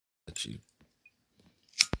got you.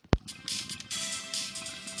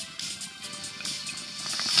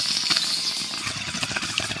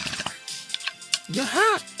 You're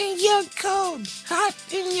hot and you're cold. Hot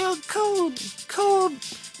and you're cold. Cold.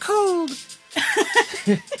 Cold.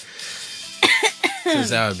 Since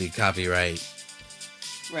that would be copyright.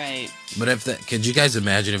 Right. But if that, could you guys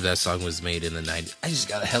imagine if that song was made in the 90s? I just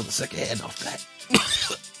got a hell of a second hand off that.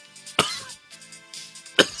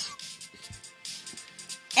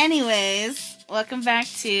 Anyways, welcome back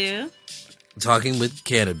to Talking with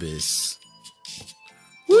Cannabis.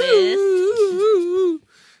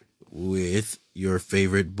 With your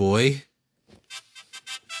favorite boy,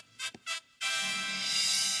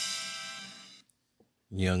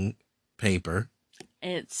 Young Paper.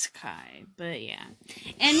 It's Kai, but yeah.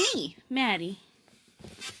 And me, Maddie.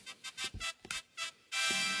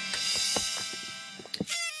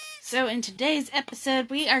 So in today's episode,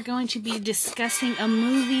 we are going to be discussing a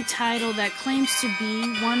movie title that claims to be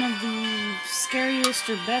one of the scariest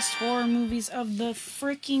or best horror movies of the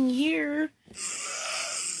freaking year.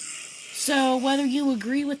 So whether you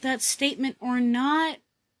agree with that statement or not,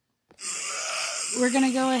 we're going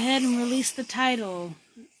to go ahead and release the title.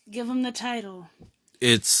 Give them the title.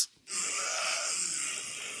 It's...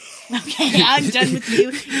 Okay, I'm done with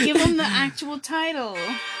you. Give them the actual title.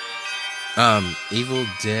 Evil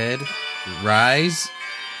Dead Rise?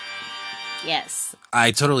 Yes.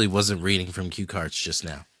 I totally wasn't reading from cue cards just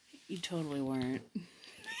now. You totally weren't.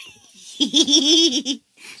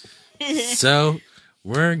 So,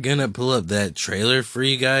 we're gonna pull up that trailer for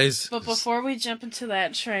you guys. But before we jump into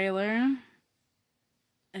that trailer,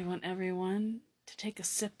 I want everyone to take a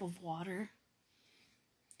sip of water.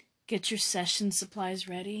 Get your session supplies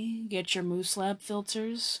ready. Get your Moose Lab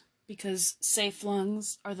filters. Because safe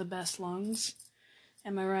lungs are the best lungs.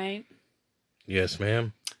 Am I right? Yes,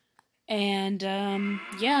 ma'am. And,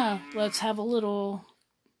 yeah, let's have a little,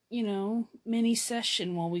 mini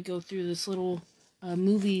session while we go through this little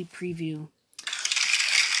movie preview.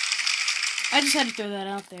 I just had to throw that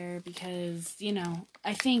out there because,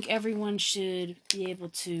 I think everyone should be able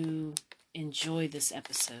to enjoy this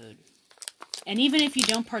episode. And even if you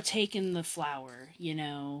don't partake in the flower,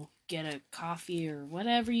 get a coffee or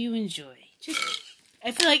whatever you enjoy.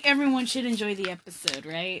 I feel like everyone should enjoy the episode,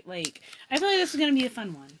 right? I feel like this is going to be a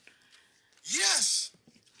fun one. Yes!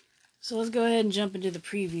 So let's go ahead and jump into the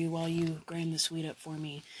preview while you grind this weed up for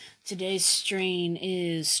me. Today's strain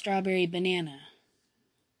is Strawberry Banana.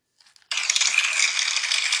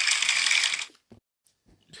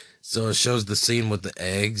 So it shows the scene with the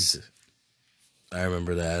eggs. I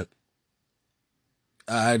remember that.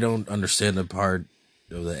 I don't understand the part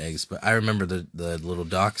of the eggs, but I remember the little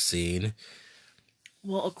dock scene.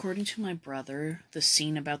 Well, according to my brother, the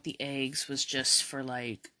scene about the eggs was just for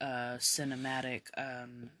cinematic,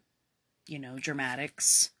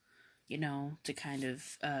 dramatics, to kind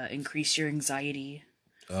of increase your anxiety.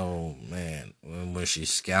 Oh man, when she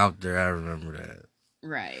scalped her, I remember that.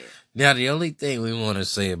 Right. Now, the only thing we want to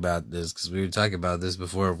say about this, because we were talking about this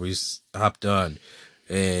before we hopped on,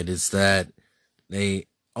 and it's that they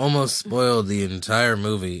almost spoiled the entire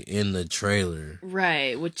movie in the trailer.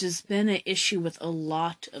 Right, which has been an issue with a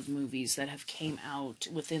lot of movies that have came out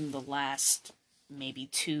within the last maybe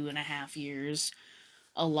 2.5 years.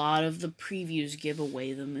 A lot of the previews give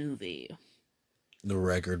away the movie. The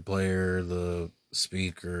record player, the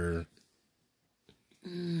speaker.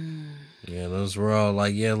 Yeah, those were all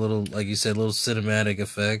little, like you said, little cinematic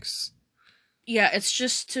effects. Yeah, it's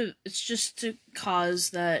just to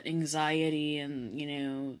cause that anxiety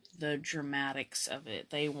and, the dramatics of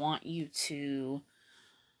it. They want you to,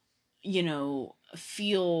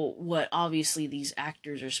 feel what obviously these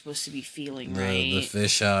actors are supposed to be feeling, right? The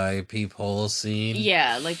fisheye peephole scene.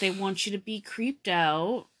 Yeah, they want you to be creeped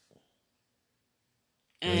out.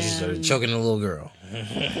 And she started choking a little girl.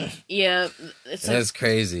 Yeah. That's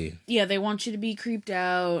crazy. Yeah, they want you to be creeped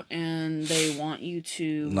out, and they want you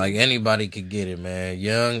to... anybody could get it, man.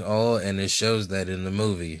 Young, old, and it shows that in the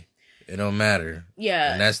movie. It don't matter.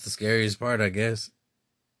 Yeah. And that's the scariest part, I guess.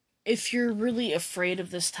 If you're really afraid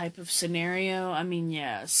of this type of scenario,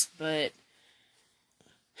 yes, but...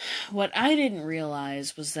 What I didn't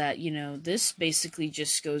realize was that, this basically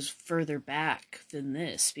just goes further back than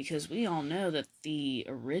this, because we all know that the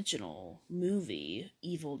original movie,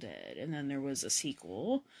 Evil Dead, and then there was a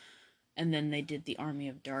sequel, and then they did the Army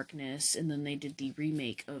of Darkness, and then they did the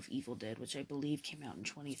remake of Evil Dead, which I believe came out in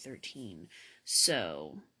 2013.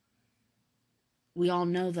 So, we all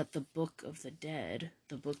know that the Book of the Dead,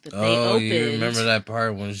 the book that they opened... Oh, you remember that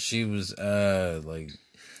part when she was,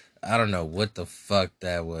 I don't know what the fuck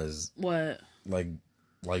that was. What?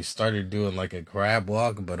 like started doing like a crab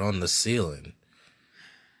walk, but on the ceiling.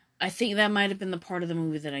 I think that might have been the part of the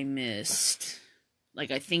movie that I missed.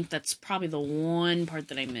 Like, I think that's probably the one part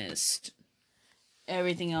that I missed.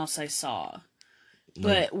 Everything else I saw.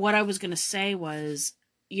 But what I was going to say was,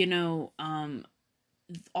 you know,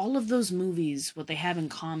 all of those movies, what they have in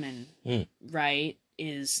common, right,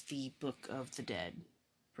 is the Book of the Dead,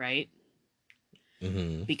 right?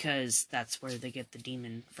 Mm-hmm. Because that's where they get the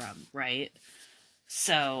demon from, right?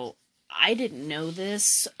 So I didn't know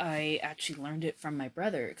this. I actually learned it from my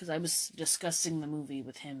brother because I was discussing the movie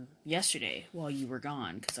with him yesterday while you were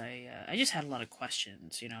gone. Because I just had a lot of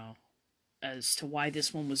questions, you know, as to why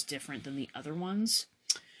this one was different than the other ones.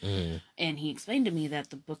 Mm-hmm. And he explained to me that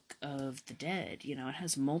the Book of the Dead, you know, it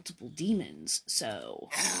has multiple demons, so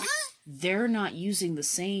they're not using the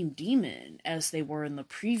same demon as they were in the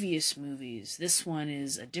previous movies. This one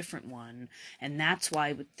is a different one, and that's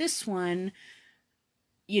why with this one,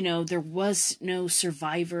 you know, there was no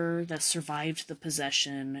survivor that survived the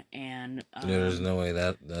possession, and There's no way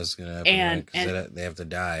that's gonna happen, right? Because they have to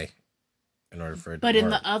die in order for it but to in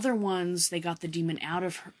work. the other ones, they got the demon out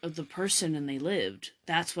of the person and they lived.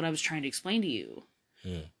 That's what I was trying to explain to you.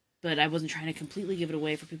 But I wasn't trying to completely give it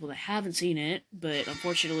away for people that haven't seen it. But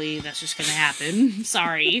unfortunately, that's just going to happen.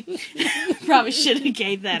 Sorry. Probably should have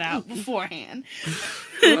gave that out beforehand.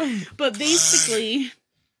 But basically,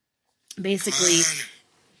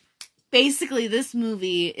 this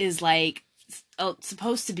movie is like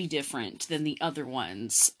supposed to be different than the other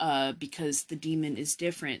ones, because the demon is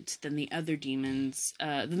different than the other demons,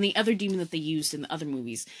 than the other demon that they used in the other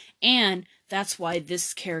movies, and that's why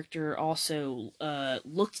this character also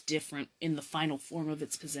looked different in the final form of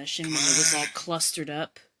its possession when it was all clustered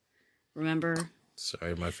up. Remember?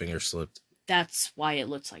 Sorry, my finger slipped. That's why it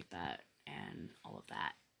looks like that, and all of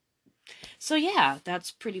that. So yeah, that's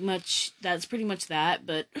pretty much that.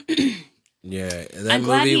 But yeah, that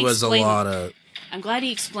movie was a lot of. I'm glad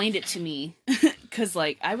he explained it to me, because,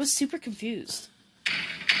 like, I was super confused.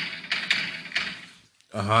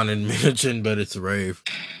 A haunted mansion, but it's a rave.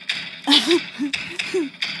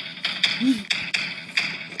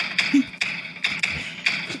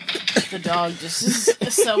 The dog just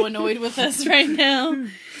is so annoyed with us right now.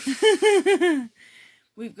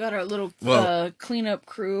 We've got our little cleanup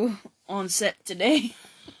crew on set today.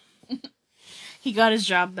 He got his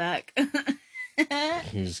job back.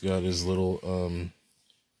 He's got his little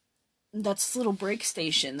That's his little break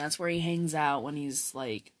station. That's where he hangs out when he's,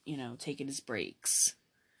 like, you know, taking his breaks.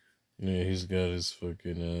 Yeah, he's got his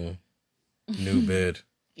fucking new bed.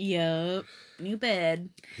 Yup, new bed.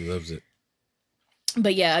 He loves it.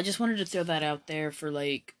 But yeah, I just wanted to throw that out there for,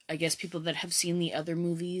 like, I guess people that have seen the other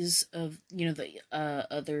movies of, you know, the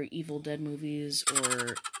other Evil Dead movies,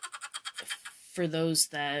 or for those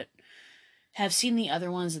that have seen the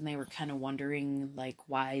other ones and they were kind of wondering, like,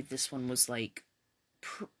 why this one was, like,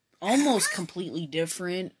 almost completely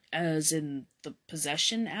different, as in the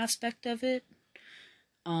possession aspect of it.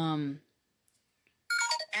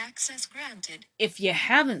 Access granted. If you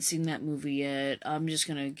haven't seen that movie yet, I'm just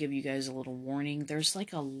gonna give you guys a little warning. There's,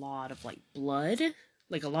 like, a lot of, like, blood,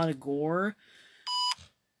 like a lot of gore.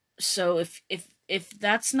 So if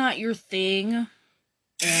that's not your thing,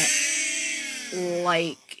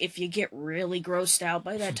 like, if you get really grossed out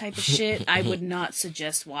by that type of shit, I would not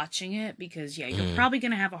suggest watching it, because yeah, you're probably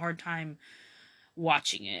gonna have a hard time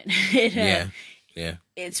watching it. Yeah.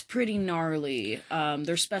 It's pretty gnarly.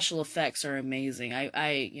 Their special effects are amazing.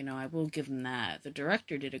 I will give them that. The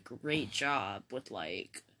director did a great job with,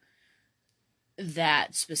 like,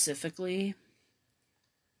 that specifically.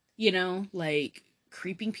 You know, like,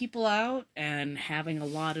 creeping people out and having a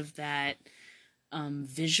lot of that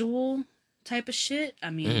visual type of shit. I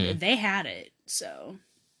mean, they had it. So,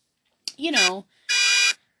 you know,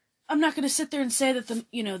 I'm not going to sit there and say that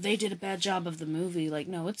they did a bad job of the movie. Like,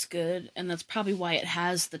 no, it's good. And that's probably why it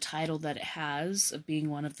has the title that it has, of being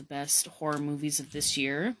one of the best horror movies of this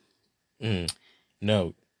year.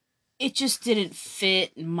 No. It just didn't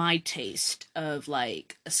fit my taste of,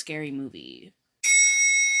 like, a scary movie.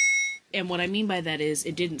 And what I mean by that is,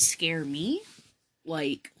 it didn't scare me.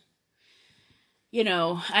 Like, you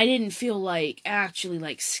know, I didn't feel, like, actually,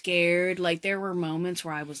 like, scared. Like, there were moments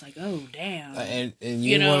where I was like, oh, damn. And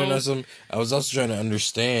you want to know something? I was also trying to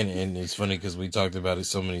understand, and it's funny because we talked about it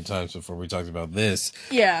so many times before we talked about this.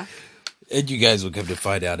 Yeah. And you guys will come to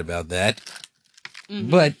find out about that.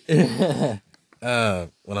 But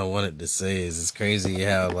what I wanted to say is, it's crazy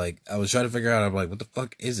how, like, I was trying to figure out, I'm like, what the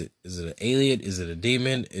fuck is it? Is it an alien? Is it a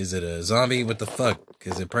demon? Is it a zombie? What the fuck?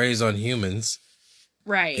 Because it preys on humans.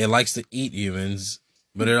 Right. It likes to eat humans,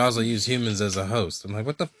 but it also uses humans as a host. I'm like,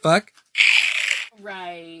 what the fuck?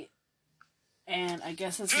 Right. And I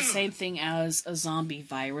guess it's the same thing as a zombie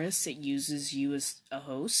virus. It uses you as a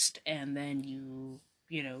host, and then you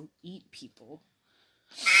know, eat people.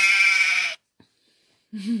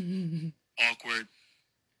 Awkward.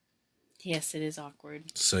 Yes, it is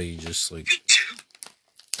awkward. So you just like,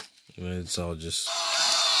 it's all just.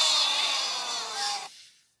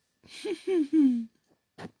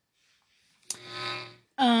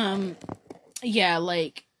 Yeah,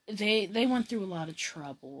 like they went through a lot of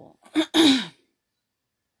trouble.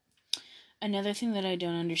 Another thing that I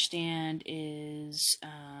don't understand is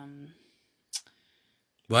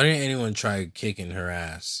Why didn't anyone try kicking her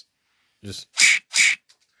ass? Just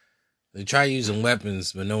they try using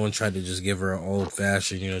weapons, but no one tried to just give her an old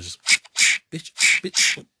fashioned, just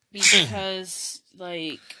bitch. because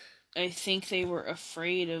like I think they were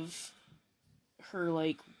afraid of her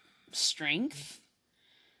like strength.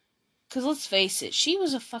 Cause let's face it, she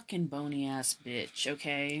was a fucking bony ass bitch.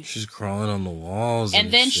 Okay. She's crawling on the walls,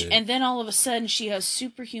 And then shit. and then all of a sudden she has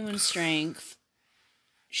superhuman strength.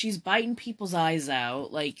 She's biting people's eyes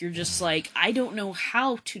out. Like, you're just like, I don't know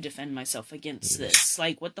how to defend myself against this.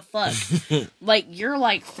 Like, what the fuck? Like, you're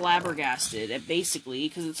like flabbergasted, basically,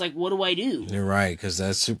 because it's like, what do I do? You're right, because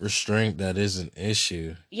that super strength, that is an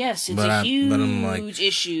issue. Yes, it's a huge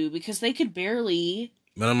issue, because they could barely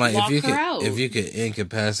But I'm like, lock her out. if you could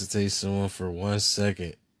incapacitate someone for 1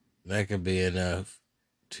 second, that could be enough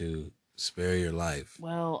to spare your life.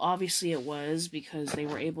 Well, obviously it was, because they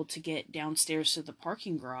were able to get downstairs to the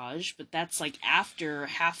parking garage, but that's like after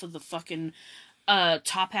half of the fucking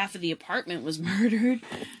top half of the apartment was murdered.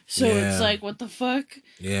 So Yeah. it's like, what the fuck?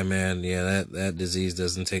 Yeah, man. Yeah, that disease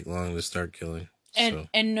doesn't take long to start killing.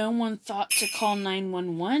 And no one thought to call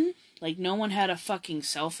 911? Like, no one had a fucking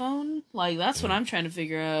cell phone? Like, that's what I'm trying to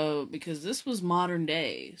figure out, because this was modern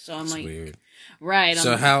day. So I'm like, weird. Right.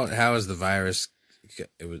 So how is the virus?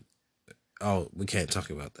 It was. Oh, we can't talk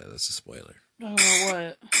about that. That's a spoiler. I don't know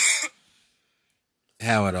what.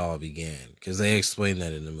 How it all began, because they explained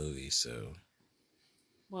that in the movie. So.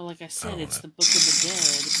 Well, like I said, it's the Book of the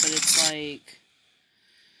Dead, but it's like.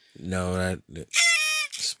 No, that.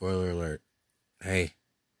 Spoiler alert. Hey.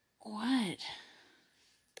 What?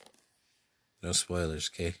 No spoilers,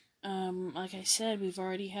 okay? Like I said, we've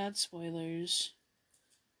already had spoilers.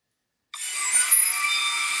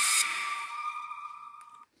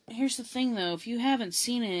 Here's the thing, though. If you haven't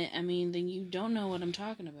seen it, I mean, then you don't know what I'm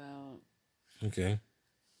talking about. Okay.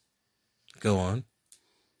 Go on.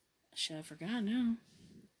 Shit, I forgot now.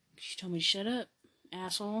 She told me to shut up,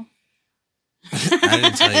 asshole. I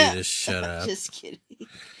didn't tell you to shut up. Just kidding.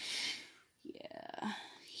 Yeah,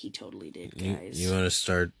 he totally did, guys. You want to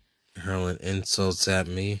start hurling insults at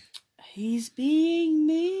me? He's being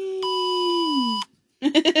mean.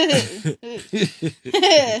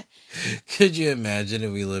 Could you imagine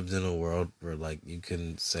if we lived in a world where, like, you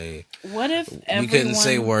couldn't say... What if everyone... You couldn't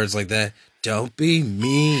say words like that. Don't be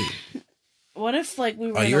mean. What if, like,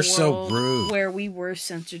 we were in a you're world so rude. where we were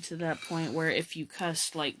censored to that point where if you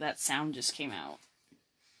cussed, like, that sound just came out?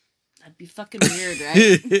 That'd be fucking weird,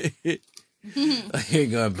 right? I hear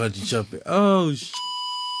going bungee jumping. Oh,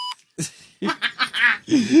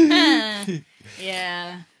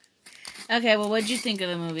 Yeah. Okay, well, what'd you think of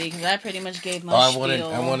the movie? Because I pretty much gave my spiel.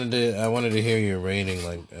 I wanted to hear your rating,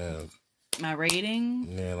 like, my rating?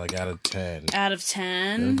 yeah, like out of 10. Out of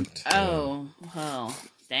 10? Out of 10. Oh, well,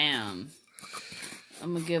 damn.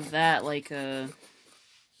 I'm gonna give that, like, a...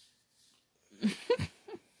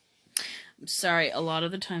 I'm sorry, a lot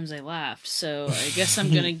of the times I laughed, so I guess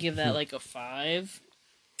I'm gonna give that, like, a 5.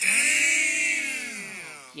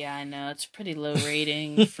 Yeah, I know, it's a pretty low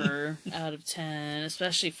rating for out of 10,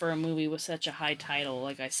 especially for a movie with such a high title,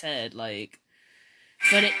 like I said, like...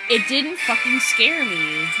 But it didn't fucking scare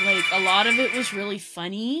me. Like, a lot of it was really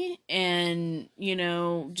funny, and, you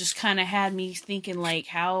know, just kind of had me thinking, like,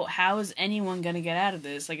 how is anyone gonna get out of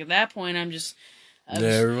this? Like, at that point,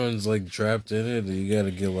 everyone's, like, trapped in it. You gotta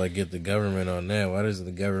get the government on that. Why does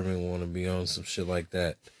the government want to be on some shit like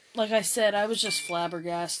that? Like I said, I was just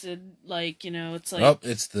flabbergasted. Like, you know, it's like... Oh,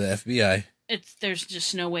 it's the FBI. There's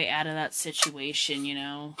just no way out of that situation, you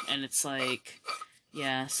know? And it's like...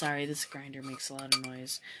 Yeah, sorry, this grinder makes a lot of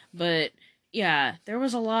noise. But, yeah, there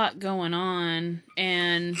was a lot going on,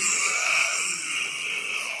 and...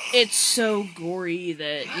 It's so gory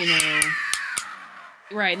that, you know...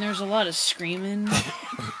 Right, and there's a lot of screaming.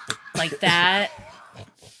 Like that.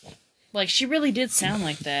 Like, she really did sound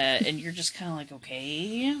like that, and you're just kind of like,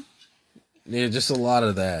 okay. Yeah, just a lot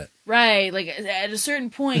of that. Right, like, at a certain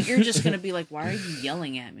point, you're just gonna be like, why are you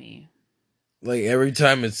yelling at me? Like, every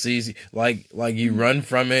time it sees you, like you run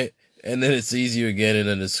from it, and then it sees you again, and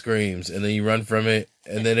then it screams, and then you run from it,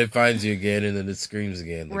 and then it finds you again, and then it screams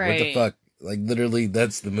again. Like, what the Right. fuck? Like, literally,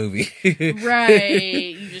 that's the movie.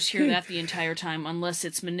 Right. You just hear that the entire time, unless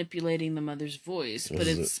it's manipulating the mother's voice. But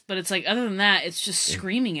it's like, other than that, it's just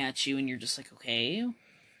screaming at you, and you're just like, okay,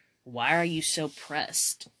 why are you so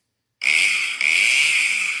pressed?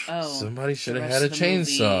 Oh, Somebody should the have rest had a of the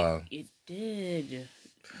movie, chainsaw. it did.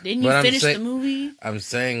 Didn't you But finish the movie? I'm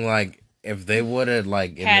saying, like, if they would have,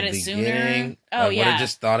 like, in Had the it beginning, sooner? Oh, would yeah. have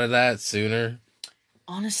just thought of that sooner.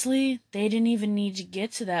 Honestly, they didn't even need to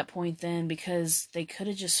get to that point then, because they could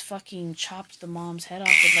have just fucking chopped the mom's head off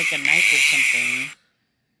with, like, a knife or something.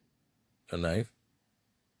 A knife?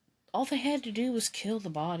 All they had to do was kill the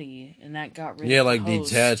body, and that got rid Yeah, of the like, host.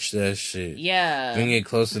 detach that shit. Yeah. If you can get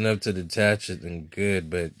close enough to detach it, then good.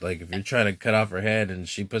 But, like, if you're trying to cut off her head and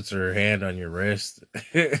she puts her hand on your wrist,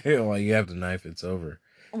 while you have the knife, it's over.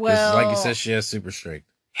 Well, like you said, she has super strength.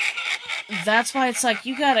 That's why it's like,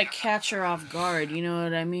 you gotta catch her off guard, you know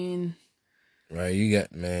what I mean? Right, you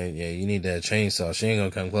need that chainsaw. She ain't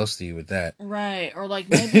gonna come close to you with that. Right, or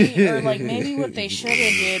maybe what they should have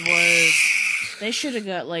did was, they should have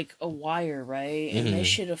got, like, a wire, right? And they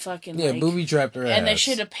should have fucking, booby trapped her ass. and they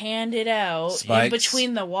should have panned it out Spikes. in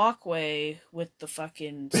between the walkway with the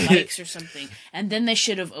fucking spikes or something. And then they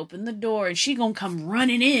should have opened the door, and she gonna come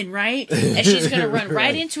running in, right? And she's gonna run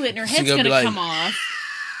right into it, and her head's gonna come off.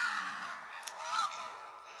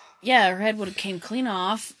 Yeah, her head would have came clean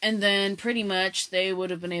off, and then pretty much they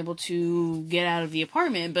would have been able to get out of the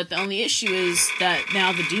apartment. But the only issue is that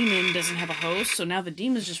now the demon doesn't have a host, so now the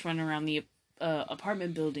demon's just running around the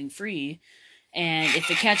apartment building free. And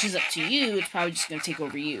if it catches up to you, it's probably just going to take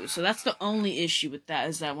over you. So that's the only issue with that,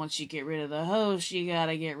 is that once you get rid of the host, you got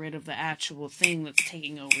to get rid of the actual thing that's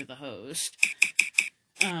taking over the host.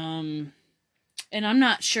 And I'm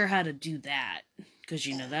not sure how to do that, because,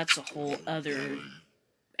 you know, that's a whole other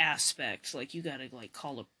aspect. Like, you gotta, like,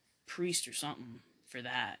 call a priest or something for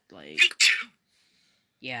that. Like,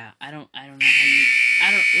 yeah, I don't know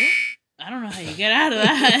how you get out of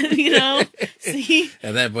that. You know, see.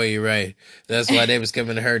 At that point, you're right. That's why they was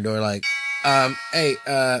coming to her door like, hey,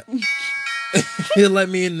 you let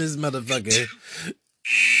me in this motherfucker.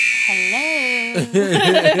 Hello.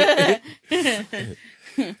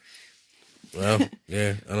 Well,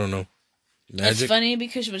 yeah, I don't know. Magic? It's funny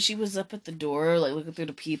because when she was up at the door, like, looking through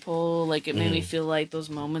the peephole, like, it made me feel like those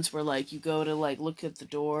moments where, like, you go to, like, look at the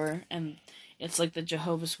door, and it's like the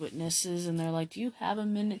Jehovah's Witnesses, and they're like, do you have a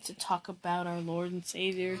minute to talk about our Lord and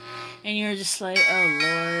Savior? And you're just like, oh,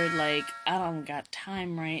 Lord, like, I don't got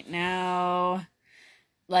time right now.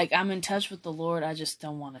 Like, I'm in touch with the Lord, I just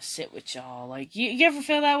don't want to sit with y'all. Like, you ever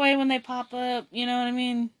feel that way when they pop up? You know what I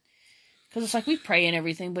mean? Because it's like, we pray and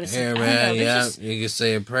everything, but it's like, man, I don't know, just... you can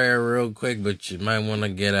say a prayer real quick, but you might want to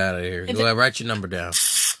get out of here. Go ahead, write your number down.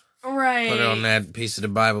 Right. Put it on that piece of the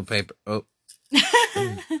Bible paper. Oh.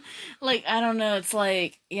 Like, I don't know, it's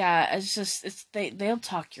like, yeah, it's just, they'll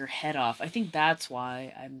talk your head off. I think that's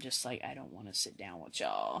why I'm just like, I don't want to sit down with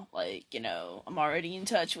y'all. Like, you know, I'm already in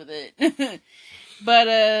touch with it.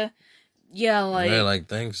 But, yeah, like... Yeah, like,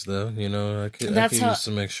 thanks, though. You know, I could use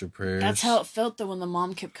some extra prayers. That's how it felt, though, when the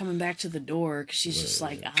mom kept coming back to the door, because she's just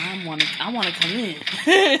like, I want to come in.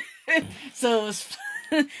 So it was...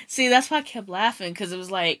 See, that's why I kept laughing, because it was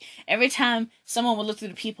like, every time someone would look through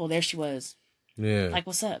the peephole, there she was. Yeah. Like,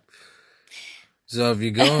 what's up? So if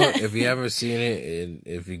you haven't seen it, and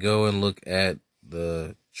if you go and look at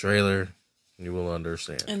the trailer, you will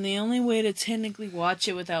understand. And the only way to technically watch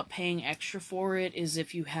it without paying extra for it is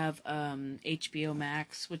if you have HBO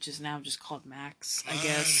Max, which is now just called Max, I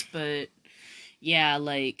guess. But yeah,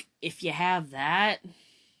 like, if you have that,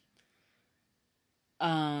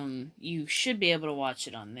 you should be able to watch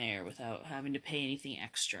it on there without having to pay anything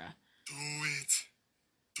extra. Do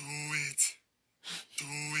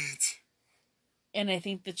it. And I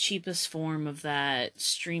think the cheapest form of that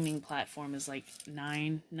streaming platform is like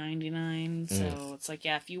 $9.99. So it's like,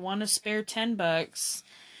 yeah, if you want to spare $10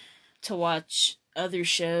 to watch other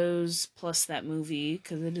shows plus that movie,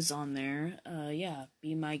 because it is on there, yeah,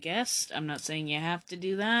 be my guest. I'm not saying you have to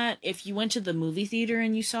do that. If you went to the movie theater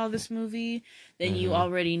and you saw this movie, then you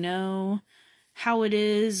already know how it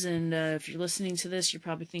is. And if you're listening to this, you're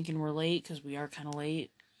probably thinking we're late, because we are kind of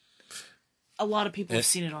late. A lot of people have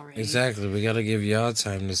seen it already. Exactly. We got to give y'all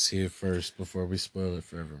time to see it first before we spoil it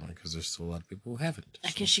for everyone, because there's still a lot of people who haven't. So.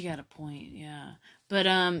 I guess you got a point, yeah. But,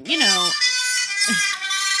 you know,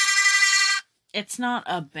 it's not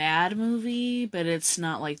a bad movie, but it's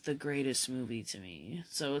not, like, the greatest movie to me.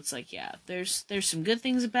 So it's like, yeah, there's some good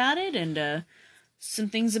things about it, and some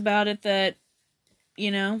things about it that,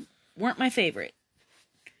 you know, weren't my favorite.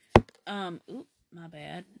 Oop, my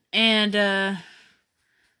bad. And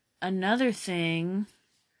another thing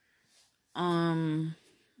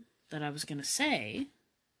that I was gonna say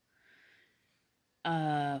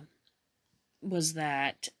was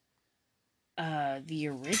that the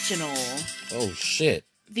original Oh shit.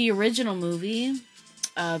 movie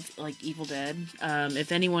of like Evil Dead,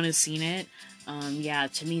 if anyone has seen it, yeah,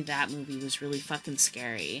 to me that movie was really fucking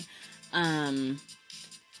scary.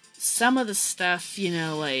 Some of the stuff,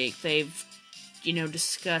 like they've,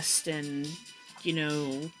 discussed and,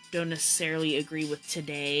 don't necessarily agree with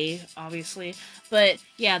today, obviously. But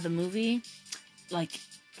yeah, the movie, like,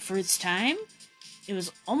 for its time, it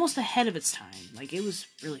was almost ahead of its time. Like, it was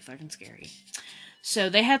really fucking scary. So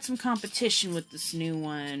they had some competition with this new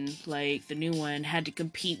one. Like, the new one had to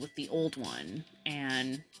compete with the old one.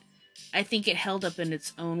 And I think it held up in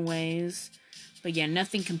its own ways. But yeah,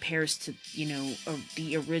 nothing compares to,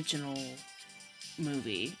 the original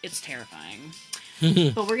movie. It's terrifying.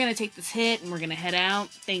 But we're going to take this hit and we're going to head out.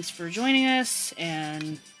 Thanks for joining us.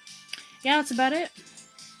 And yeah, that's about it.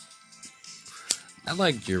 I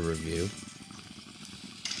liked your review.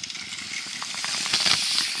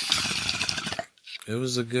 It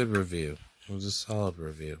was a good review. It was a solid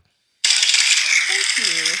review.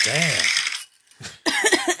 Thank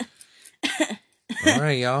Damn. All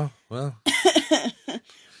right, y'all. Well,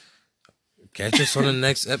 catch us on the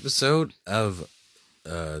next episode of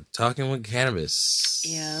Talking with Cannabis.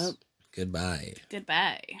 Yep. Goodbye.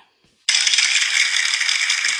 Goodbye.